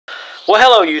Well,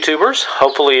 hello YouTubers.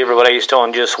 Hopefully everybody's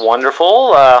doing just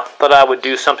wonderful. Thought I would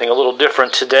do something a little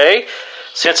different today.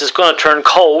 Since it's going to turn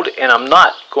cold and I'm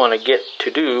not going to get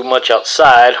to do much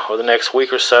outside over the next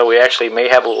week or so, we actually may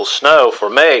have a little snow for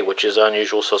May, which is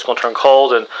unusual. So it's going to turn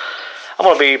cold and I'm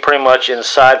going to be pretty much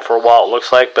inside for a while, it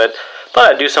looks like. But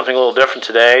thought I'd do something a little different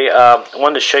today. I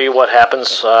wanted to show you what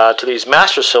happens to these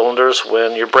master cylinders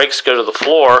when your brakes go to the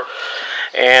floor,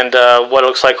 and what it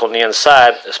looks like on the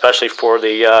inside, especially for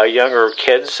the younger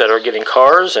kids that are getting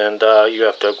cars and you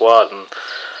have to go out and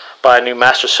buy a new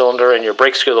master cylinder and your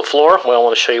brakes go to the floor. Well, I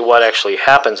want to show you what actually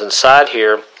happens inside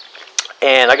here.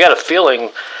 And I got a feeling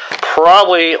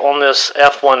probably on this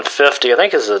F-150, I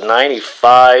think it's a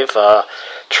 95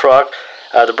 truck,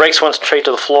 the brakes went straight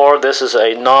to the floor. This is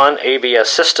a non-ABS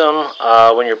system.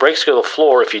 When your brakes go to the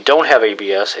floor, if you don't have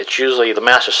ABS, it's usually the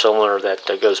master cylinder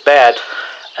that goes bad.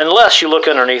 Unless you look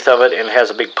underneath of it and it has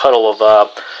a big puddle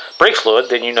of brake fluid,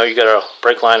 then you know you got a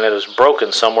brake line that is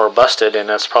broken somewhere, busted, and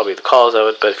that's probably the cause of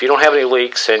it. But if you don't have any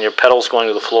leaks and your pedal's going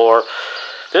to the floor,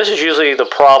 this is usually the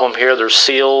problem here. There's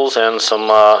seals and some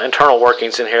internal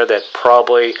workings in here that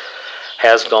probably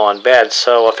has gone bad.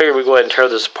 So I figured we'd go ahead and tear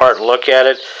this apart and look at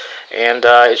it. And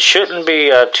it shouldn't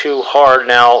be too hard.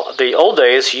 Now, the old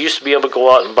days, you used to be able to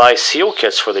go out and buy seal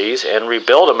kits for these and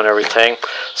rebuild them and everything.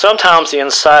 Sometimes the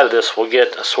inside of this will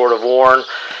get sort of worn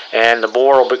and the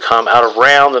bore will become out of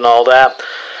round and all that.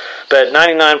 But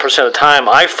 99% of the time,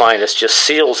 I find it's just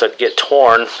seals that get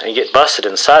torn and get busted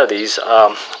inside of these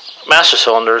master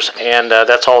cylinders, and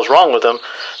that's all wrong with them.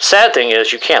 Sad thing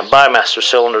is, you can't buy master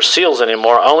cylinder seals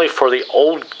anymore, only for the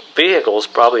old vehicles,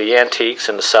 probably the antiques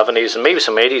in the 70s and maybe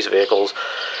some 80s vehicles.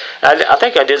 I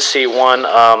think I did see one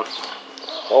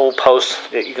old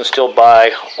post that you can still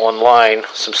buy online,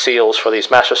 some seals for these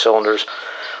master cylinders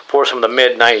for some of the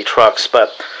mid-90 trucks.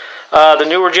 But the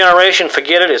newer generation,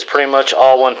 forget it, it's pretty much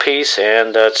all one piece,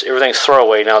 and everything's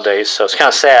throwaway nowadays. So it's kind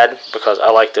of sad because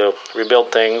I like to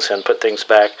rebuild things and put things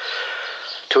back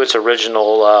to its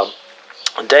original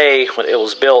day when it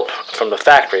was built from the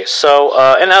factory. So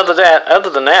and other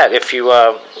than that, if you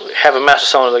have a master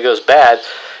cylinder that goes bad,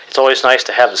 it's always nice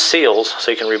to have the seals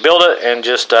so you can rebuild it and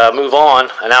just move on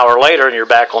an hour later and you're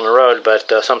back on the road.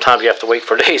 But sometimes you have to wait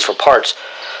for days for parts.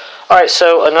 Alright,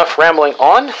 so enough rambling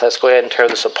on. Let's go ahead and tear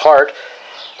this apart.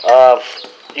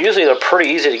 Usually they're pretty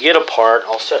easy to get apart.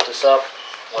 I'll set this up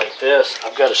like this.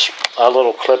 I've got a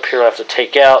little clip here I have to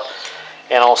take out,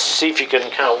 and I'll see if you can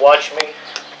kind of watch me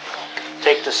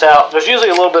take this out. There's usually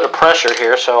a little bit of pressure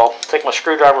here, so I'll take my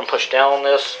screwdriver and push down on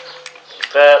this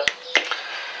like that.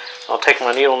 I'll take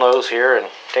my needle nose here and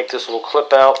take this little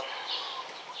clip out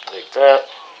like that.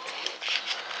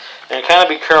 And kind of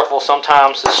be careful,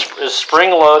 sometimes this is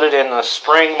spring loaded and the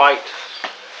spring might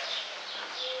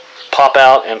pop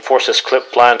out and force this clip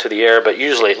flying into the air, but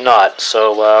usually not.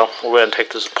 So we'll go ahead and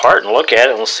take this apart and look at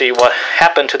it and we'll see what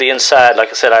happened to the inside. Like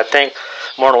I said, I think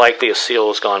more than likely a seal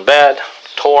has gone bad,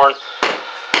 torn.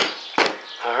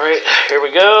 Alright, here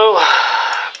we go.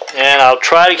 And I'll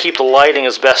try to keep the lighting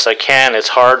as best I can. It's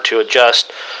hard to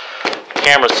adjust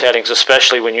camera settings,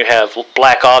 especially when you have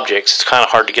black objects. It's kind of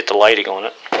hard to get the lighting on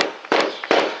it.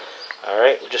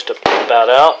 Alright, just to pop that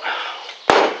out.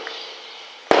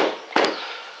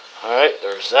 Alright,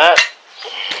 there's that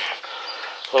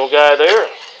little guy there.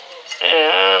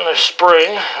 And the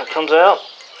spring that comes out.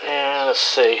 And let's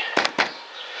see.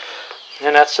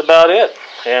 And that's about it.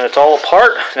 And it's all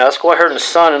apart. Now let's go out here in the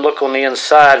sun and look on the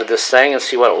inside of this thing and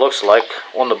see what it looks like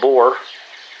on the bore.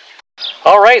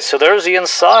 Alright, so there's the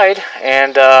inside.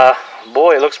 And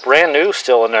boy, it looks brand new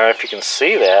still in there, if you can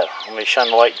see that. Let me shine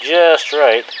the light just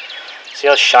right. See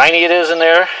how shiny it is in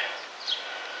there?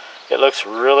 It looks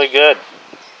really good.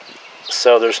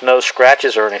 So there's no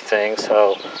scratches or anything,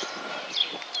 so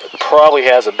it probably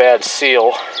has a bad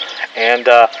seal. And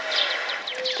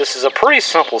this is a pretty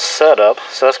simple setup,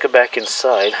 so let's go back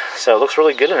inside. So it looks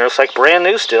really good in there. It looks like brand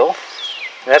new still.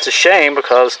 And that's a shame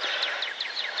because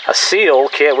a seal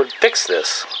kit would fix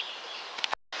this.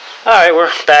 Alright, we're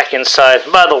back inside.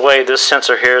 By the way, this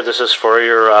sensor here, this is for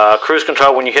your cruise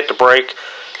control. When you hit the brake,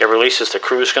 it releases the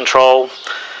cruise control.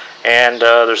 And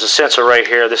there's a sensor right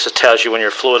here. This tells you when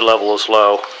your fluid level is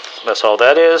low. That's all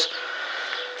that is.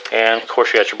 And of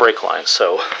course you got your brake line.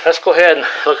 So let's go ahead and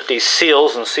look at these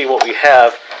seals and see what we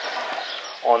have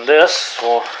on this.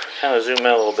 We'll kind of zoom in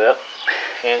a little bit.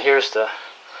 And here's the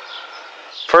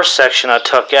first section I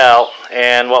took out.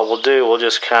 And what we'll do, we'll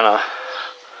just kind of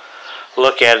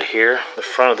look at it here, the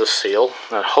front of the seal.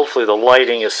 And hopefully the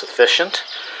lighting is sufficient.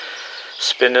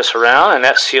 Spin this around and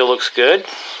that seal looks good.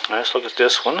 All right, let's look at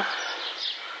this one.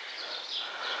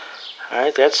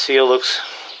 Alright, that seal looks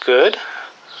good.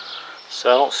 So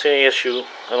I don't see any issue.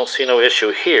 I don't see no issue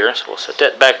here. So we'll set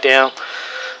that back down.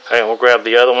 All right, we'll grab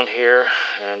the other one here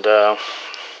and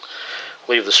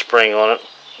leave the spring on it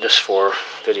just for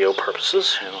video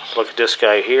purposes. And look at this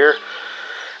guy here.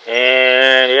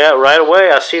 And yeah, right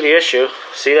away I see the issue.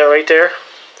 See that right there?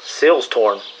 Seal's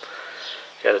torn.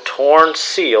 Got a torn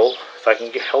seal. If I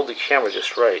can hold the camera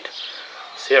just right.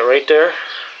 See it right there?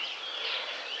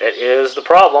 That is the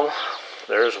problem.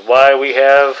 There's why we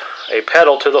have a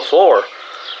pedal to the floor.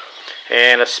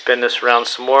 And let's spin this around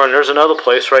some more. And there's another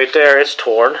place right there. It's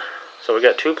torn. So we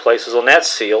got two places on that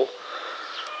seal.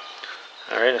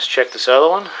 Alright, let's check this other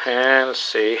one. And let's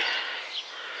see.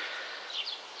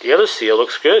 The other seal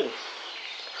looks good.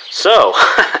 So,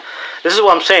 this is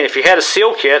what I'm saying. If you had a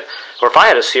seal kit, or if I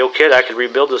had a seal kit, I could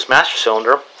rebuild this master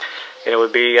cylinder. And it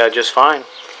would be just fine.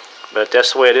 But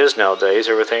that's the way it is nowadays.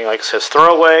 Everything, like it says,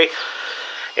 throwaway.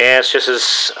 And it's just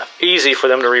as easy for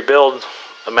them to rebuild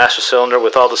a master cylinder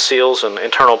with all the seals and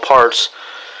internal parts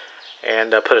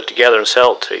and put it together and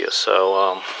sell it to you.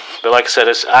 So, but like I said,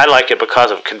 I like it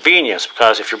because of convenience.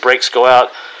 Because if your brakes go out,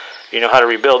 you know how to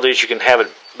rebuild these. You can have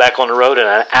it back on the road in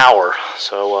an hour.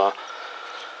 So,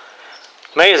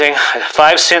 amazing. A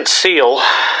 5-cent seal,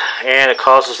 and it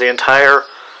causes the entire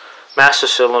master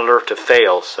cylinder to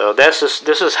fail. So this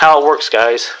is how it works,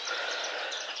 guys.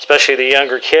 Especially the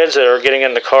younger kids that are getting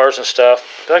in the cars and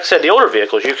stuff. Like I said, the older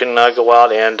vehicles, you can go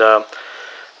out and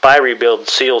buy rebuild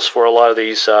seals for a lot of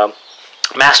these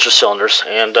master cylinders.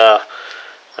 And like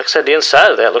I said, the inside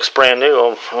of that looks brand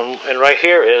new. And right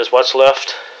here is what's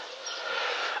left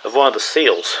of one of the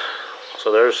seals.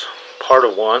 So there's part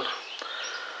of one.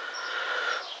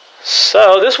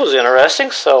 So this was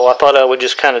interesting. So I thought I would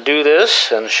just kind of do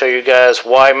this and show you guys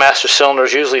why master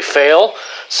cylinders usually fail.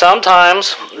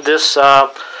 Sometimes this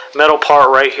metal part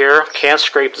right here can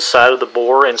scrape the side of the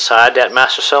bore inside that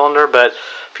master cylinder, but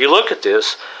if you look at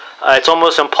this, it's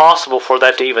almost impossible for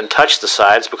that to even touch the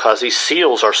sides because these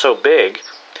seals are so big.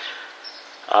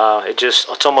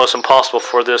 It's almost impossible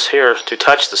for this here to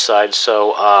touch the sides.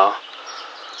 So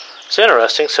it's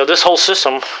interesting. So this whole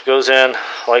system goes in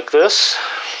like this.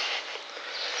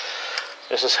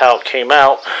 This is how it came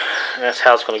out, and that's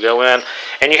how it's going to go in.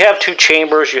 And you have two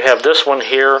chambers. You have this one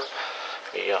here.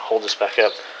 Let me hold this back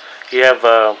up. You have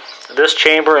this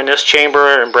chamber,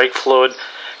 and brake fluid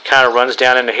kind of runs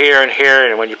down into here and here.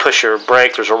 And when you push your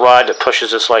brake, there's a rod that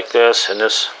pushes this like this, and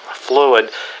this fluid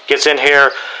gets in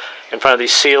here in front of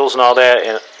these seals and all that,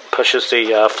 and pushes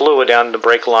the fluid down the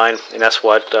brake line, and that's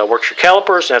what works your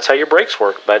calipers, and that's how your brakes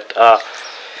work. But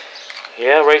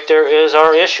yeah, right there is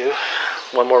our issue.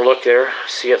 One more look there.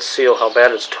 See that seal, how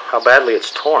badly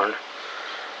it's torn.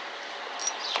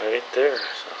 Right there.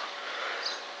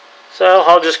 So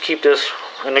I'll just keep this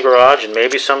in the garage, and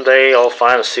maybe someday I'll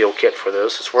find a seal kit for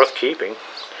this. It's worth keeping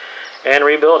and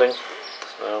rebuilding.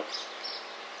 So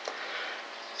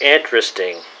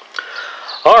interesting.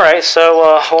 Alright, so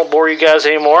I won't bore you guys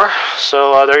anymore.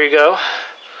 So there you go.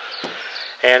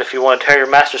 And if you want to tear your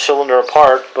master cylinder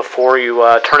apart before you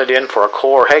turn it in for a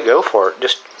core, hey, go for it.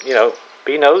 Just, you know,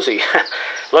 be nosy.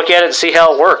 Look at it and see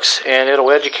how it works, and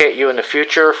it'll educate you in the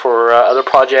future for other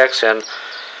projects, and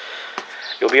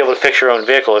you'll be able to fix your own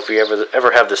vehicle if you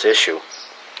ever have this issue.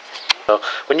 So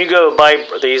when you go buy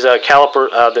these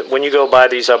when you go buy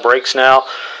these brakes now,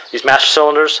 these master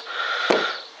cylinders,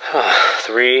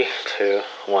 3, 2,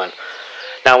 1.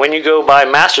 Now, when you go buy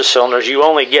master cylinders, you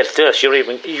only get this.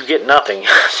 You get nothing.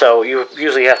 So you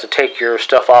usually have to take your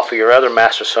stuff off of your other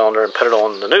master cylinder and put it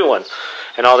on the new one,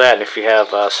 and all that. And if you have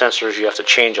sensors, you have to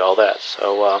change all that.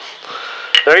 So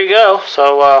there you go.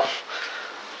 So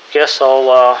guess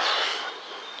I'll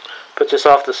put this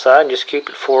off the side and just keep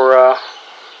it for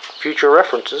future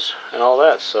references and all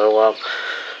that. So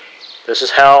this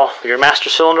is how your master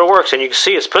cylinder works, and you can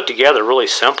see it's put together really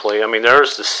simply. I mean,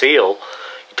 there's the seal.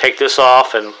 You take this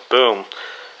off and boom.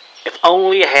 If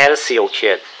only I had a seal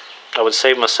kit, I would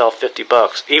save myself 50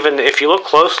 bucks. Even if you look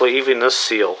closely, even this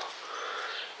seal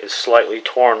is slightly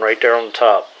torn right there on the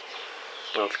top.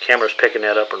 I don't know if the camera's picking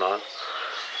that up or not.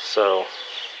 So,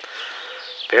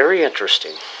 very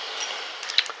interesting.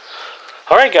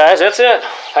 Alright guys, that's it.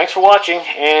 Thanks for watching,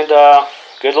 and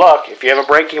good luck. If you have a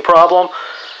braking problem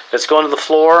that's going to the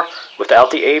floor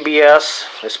without the ABS,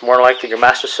 it's more likely your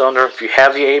master cylinder. If you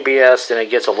have the ABS, then it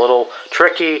gets a little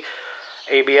tricky.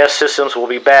 ABS systems will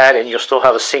be bad, and you'll still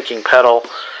have a sinking pedal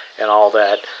and all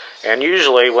that. And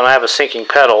usually when I have a sinking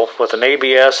pedal with an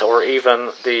ABS or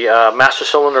even the master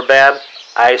cylinder bad,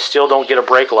 I still don't get a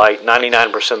brake light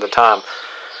 99% of the time.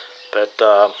 But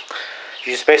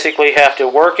you just basically have to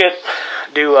work it,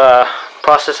 do a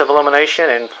process of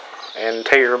elimination, and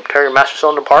tear your master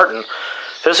cylinder apart and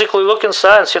physically look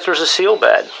inside and see if there's a seal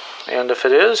bad. And if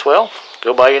it is, well,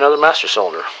 go buy you another master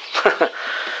cylinder.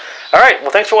 Alright, well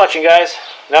thanks for watching, guys.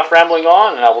 Enough rambling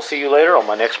on, and I will see you later on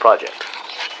my next project.